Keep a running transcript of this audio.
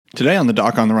Today on the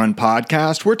Doc on the Run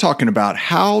podcast, we're talking about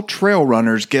how trail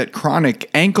runners get chronic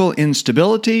ankle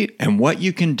instability and what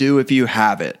you can do if you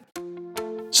have it.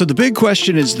 So the big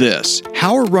question is this: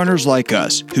 how are runners like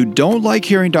us, who don't like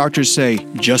hearing doctors say,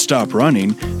 just stop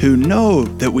running, who know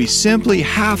that we simply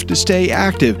have to stay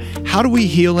active, how do we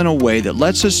heal in a way that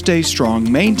lets us stay strong,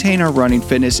 maintain our running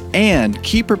fitness, and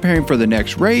keep preparing for the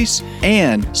next race,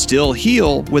 and still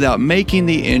heal without making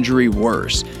the injury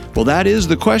worse? Well, that is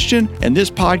the question, and this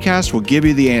podcast will give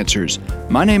you the answers.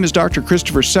 My name is Dr.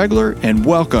 Christopher Segler, and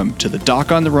welcome to the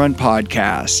Doc on the Run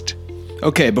podcast.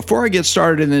 Okay, before I get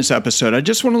started in this episode, I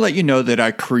just want to let you know that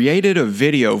I created a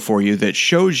video for you that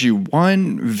shows you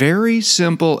one very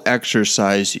simple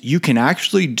exercise you can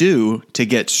actually do to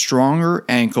get stronger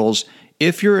ankles.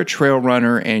 If you're a trail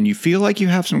runner and you feel like you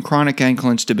have some chronic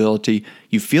ankle instability,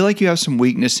 you feel like you have some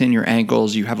weakness in your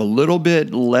ankles, you have a little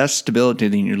bit less stability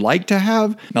than you'd like to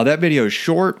have. Now that video is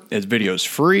short, this video is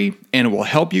free, and it will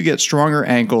help you get stronger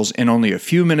ankles in only a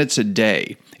few minutes a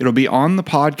day. It'll be on the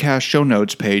podcast show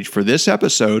notes page for this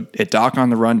episode at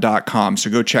docontherun.com, so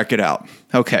go check it out.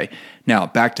 Okay, now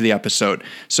back to the episode.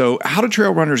 So how do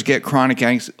trail runners get chronic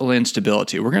ankle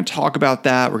instability? We're going to talk about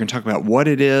that. We're going to talk about what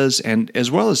it is, and as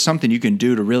well as something you can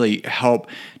do to really help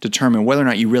determine whether or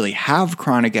not you really have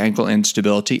chronic ankle instability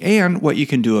and what you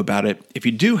can do about it if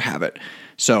you do have it.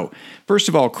 So, first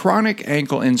of all, chronic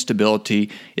ankle instability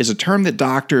is a term that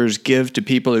doctors give to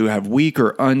people who have weak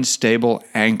or unstable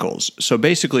ankles. So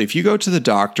basically, if you go to the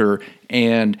doctor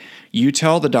and you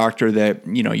tell the doctor that,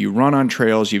 you run on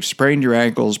trails, you've sprained your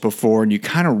ankles before, and you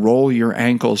kind of roll your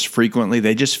ankles frequently,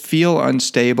 they just feel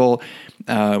unstable.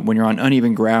 When you're on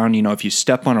uneven ground, if you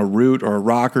step on a root or a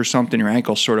rock or something, your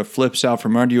ankle sort of flips out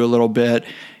from under you a little bit,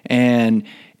 and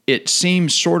it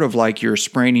seems sort of like you're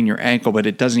spraining your ankle, but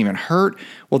it doesn't even hurt.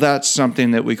 Well, that's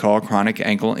something that we call chronic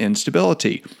ankle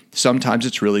instability. Sometimes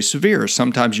it's really severe.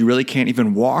 Sometimes you really can't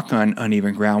even walk on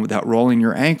uneven ground without rolling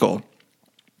your ankle.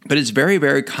 But it's very,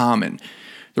 very common.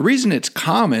 The reason it's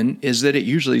common is that it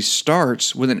usually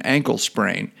starts with an ankle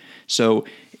sprain. So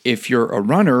if you're a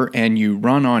runner and you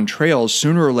run on trails,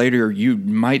 sooner or later you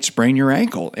might sprain your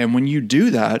ankle. And when you do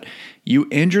that, you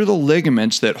injure the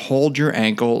ligaments that hold your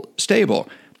ankle stable.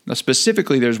 Now,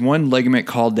 specifically, there's one ligament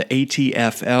called the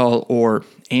ATFL, or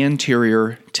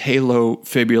anterior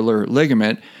talofibular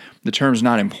ligament. The term's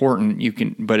not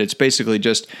important, but it's basically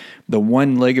just the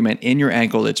one ligament in your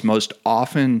ankle that's most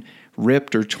often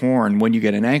ripped or torn when you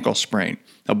get an ankle sprain.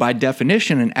 Now, by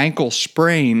definition, an ankle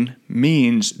sprain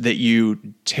means that you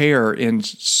tear in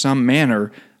some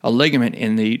manner a ligament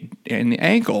in the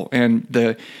ankle, and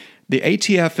the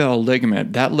ATFL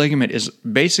ligament, that ligament is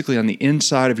basically on the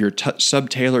inside of your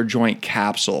subtalar joint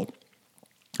capsule.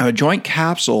 A joint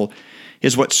capsule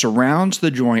is what surrounds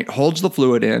the joint, holds the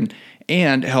fluid in,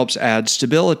 and helps add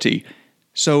stability.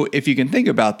 So if you can think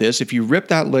about this, if you rip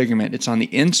that ligament, it's on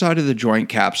the inside of the joint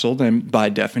capsule, then by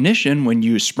definition, when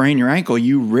you sprain your ankle,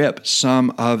 you rip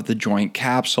some of the joint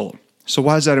capsule. So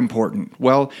why is that important?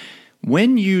 Well,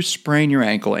 when you sprain your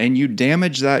ankle and you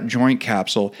damage that joint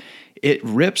capsule, it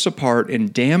rips apart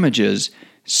and damages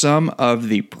some of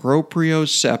the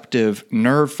proprioceptive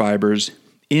nerve fibers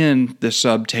in the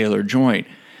subtalar joint.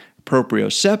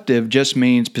 Proprioceptive just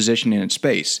means position in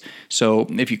space. So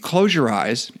if you close your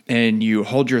eyes and you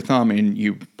hold your thumb and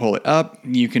you pull it up,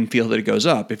 you can feel that it goes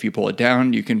up. If you pull it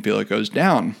down, you can feel it goes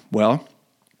down. Well,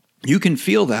 you can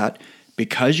feel that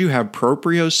because you have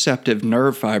proprioceptive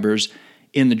nerve fibers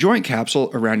in the joint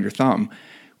capsule around your thumb.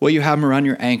 Well, you have them around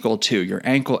your ankle too, your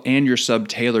ankle and your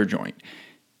subtalar joint.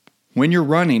 When you're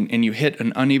running and you hit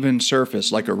an uneven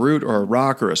surface like a root or a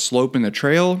rock or a slope in the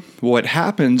trail, what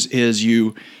happens is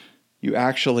you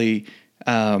actually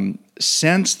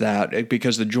sense that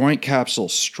because the joint capsule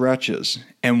stretches.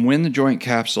 And when the joint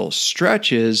capsule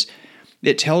stretches,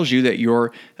 it tells you that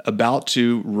you're about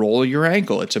to roll your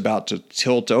ankle. It's about to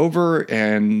tilt over,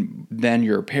 and then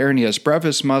your peroneus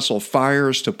brevis muscle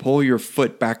fires to pull your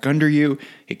foot back under you.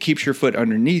 It keeps your foot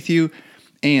underneath you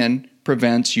and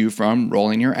prevents you from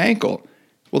rolling your ankle.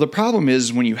 Well, the problem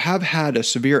is when you have had a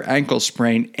severe ankle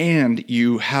sprain and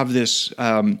you have this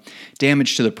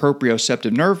damage to the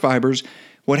proprioceptive nerve fibers,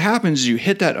 what happens is you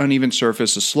hit that uneven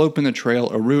surface, a slope in the trail,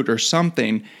 a root or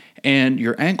something, and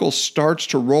your ankle starts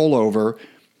to roll over,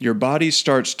 your body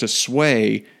starts to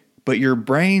sway, but your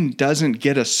brain doesn't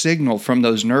get a signal from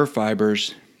those nerve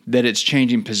fibers that it's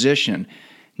changing position.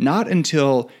 Not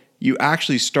until you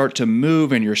actually start to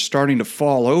move and you're starting to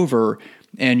fall over,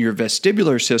 and your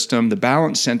vestibular system, the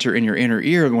balance center in your inner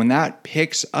ear, when that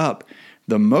picks up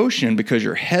the motion because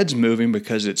your head's moving,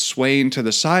 because it's swaying to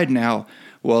the side now,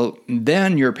 Well,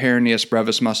 then your peroneus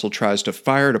brevis muscle tries to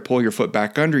fire to pull your foot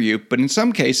back under you, but in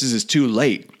some cases it's too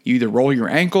late. You either roll your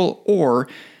ankle or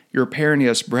your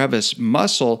peroneus brevis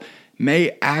muscle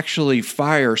may actually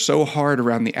fire so hard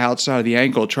around the outside of the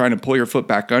ankle trying to pull your foot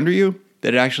back under you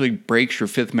that it actually breaks your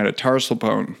fifth metatarsal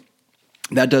bone.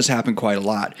 That does happen quite a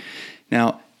lot.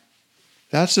 Now,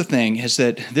 that's the thing, is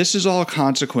that this is all a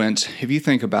consequence, if you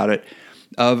think about it,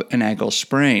 of an ankle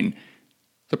sprain.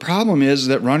 The problem is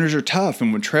that runners are tough,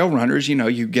 and when trail runners,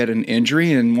 you get an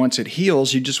injury, and once it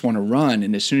heals, you just want to run.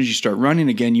 And as soon as you start running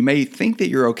again, you may think that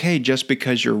you're okay just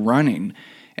because you're running.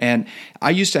 And I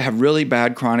used to have really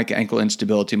bad chronic ankle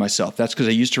instability myself. That's because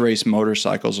I used to race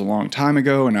motorcycles a long time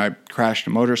ago, and I crashed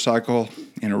a motorcycle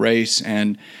in a race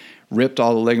and ripped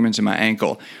all the ligaments in my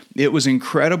ankle. It was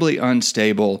incredibly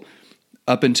unstable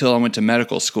up until I went to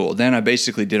medical school. Then I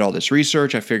basically did all this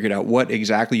research. I figured out what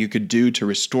exactly you could do to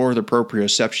restore the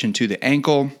proprioception to the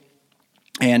ankle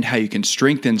and how you can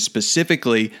strengthen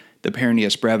specifically the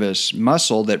peroneus brevis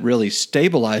muscle that really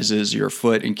stabilizes your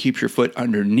foot and keeps your foot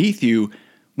underneath you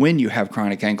when you have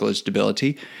chronic ankle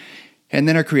instability. And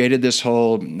then I created this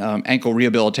whole ankle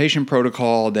rehabilitation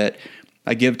protocol that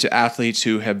I give to athletes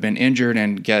who have been injured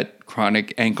and get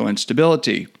chronic ankle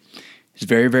instability. It's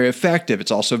very, very effective.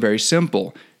 It's also very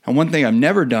simple. And one thing I've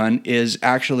never done is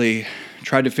actually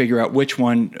try to figure out which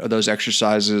one of those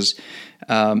exercises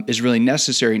is really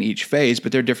necessary in each phase,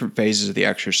 but there are different phases of the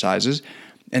exercises.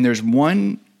 And there's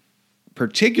one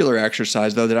particular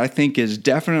exercise, though, that I think is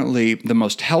definitely the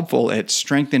most helpful at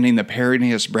strengthening the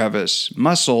peroneus brevis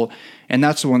muscle, and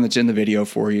that's the one that's in the video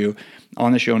for you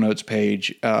on the show notes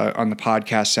page on the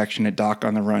podcast section at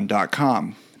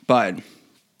docontherun.com. But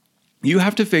you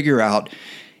have to figure out,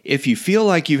 if you feel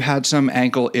like you've had some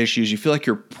ankle issues, you feel like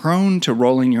you're prone to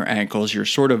rolling your ankles, you're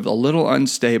sort of a little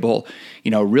unstable,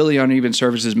 really uneven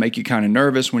surfaces make you kind of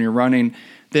nervous when you're running,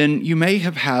 then you may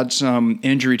have had some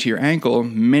injury to your ankle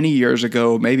many years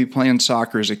ago, maybe playing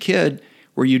soccer as a kid,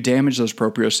 where you damaged those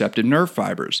proprioceptive nerve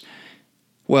fibers.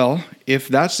 Well, if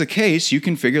that's the case, you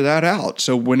can figure that out.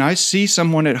 So when I see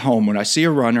someone at home, when I see a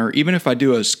runner, even if I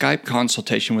do a Skype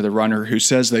consultation with a runner who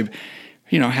says they've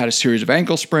had a series of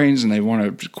ankle sprains and they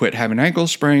want to quit having ankle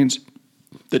sprains,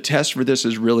 the test for this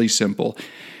is really simple.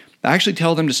 I actually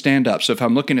tell them to stand up. So if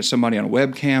I'm looking at somebody on a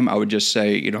webcam, I would just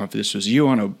say, if this was you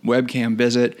on a webcam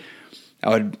visit, I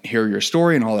would hear your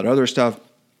story and all that other stuff.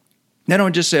 Then I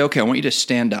would just say, okay, I want you to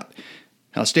stand up.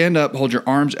 Now stand up, hold your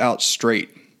arms out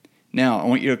straight. Now I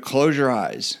want you to close your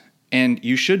eyes, and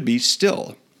you should be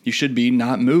still. You should be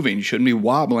not moving. You shouldn't be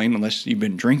wobbling unless you've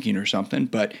been drinking or something,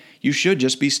 but you should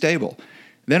just be stable.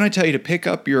 Then I tell you to pick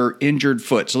up your injured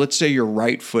foot. So let's say your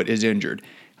right foot is injured.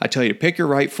 I tell you to pick your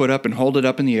right foot up and hold it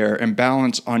up in the air and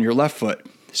balance on your left foot.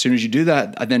 As soon as you do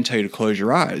that, I then tell you to close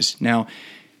your eyes. Now,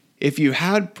 if you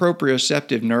had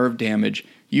proprioceptive nerve damage,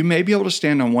 you may be able to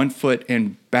stand on one foot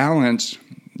and balance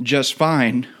just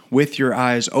fine with your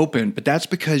eyes open, but that's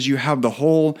because you have the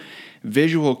whole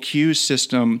visual cue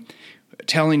system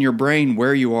telling your brain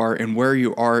where you are and where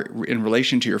you are in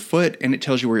relation to your foot, and it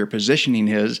tells you where your positioning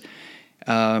is.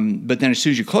 But then as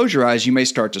soon as you close your eyes, you may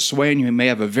start to sway, and you may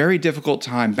have a very difficult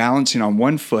time balancing on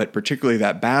one foot, particularly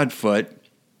that bad foot,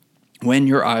 when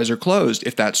your eyes are closed.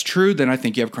 If that's true, then I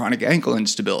think you have chronic ankle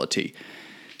instability.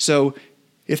 So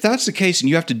if that's the case and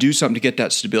you have to do something to get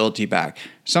that stability back,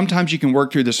 sometimes you can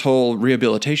work through this whole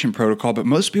rehabilitation protocol, but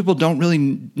most people don't really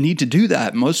need to do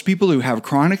that. Most people who have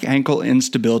chronic ankle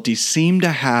instability seem to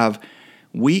have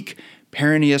weak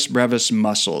peroneus brevis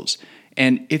muscles.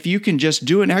 And if you can just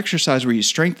do an exercise where you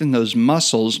strengthen those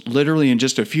muscles literally in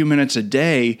just a few minutes a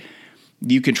day,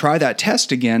 you can try that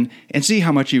test again and see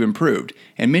how much you've improved.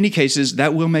 In many cases,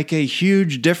 that will make a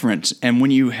huge difference. And when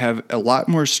you have a lot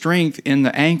more strength in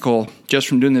the ankle just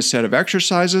from doing this set of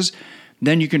exercises,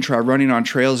 then you can try running on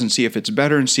trails and see if it's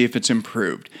better and see if it's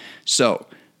improved. So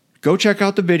go check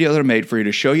out the video that I made for you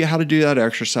to show you how to do that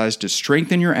exercise to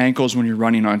strengthen your ankles when you're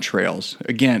running on trails.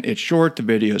 Again, it's short, the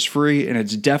video is free, and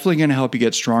it's definitely going to help you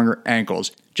get stronger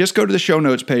ankles. Just go to the show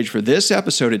notes page for this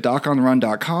episode at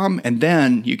docontherun.com, and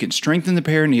then you can strengthen the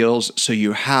peroneals so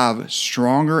you have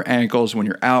stronger ankles when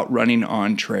you're out running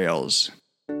on trails.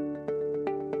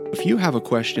 If you have a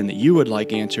question that you would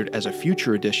like answered as a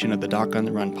future edition of the Doc on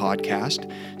the Run podcast,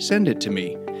 send it to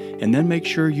me, and then make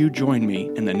sure you join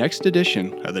me in the next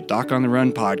edition of the Doc on the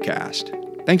Run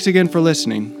podcast. Thanks again for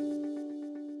listening.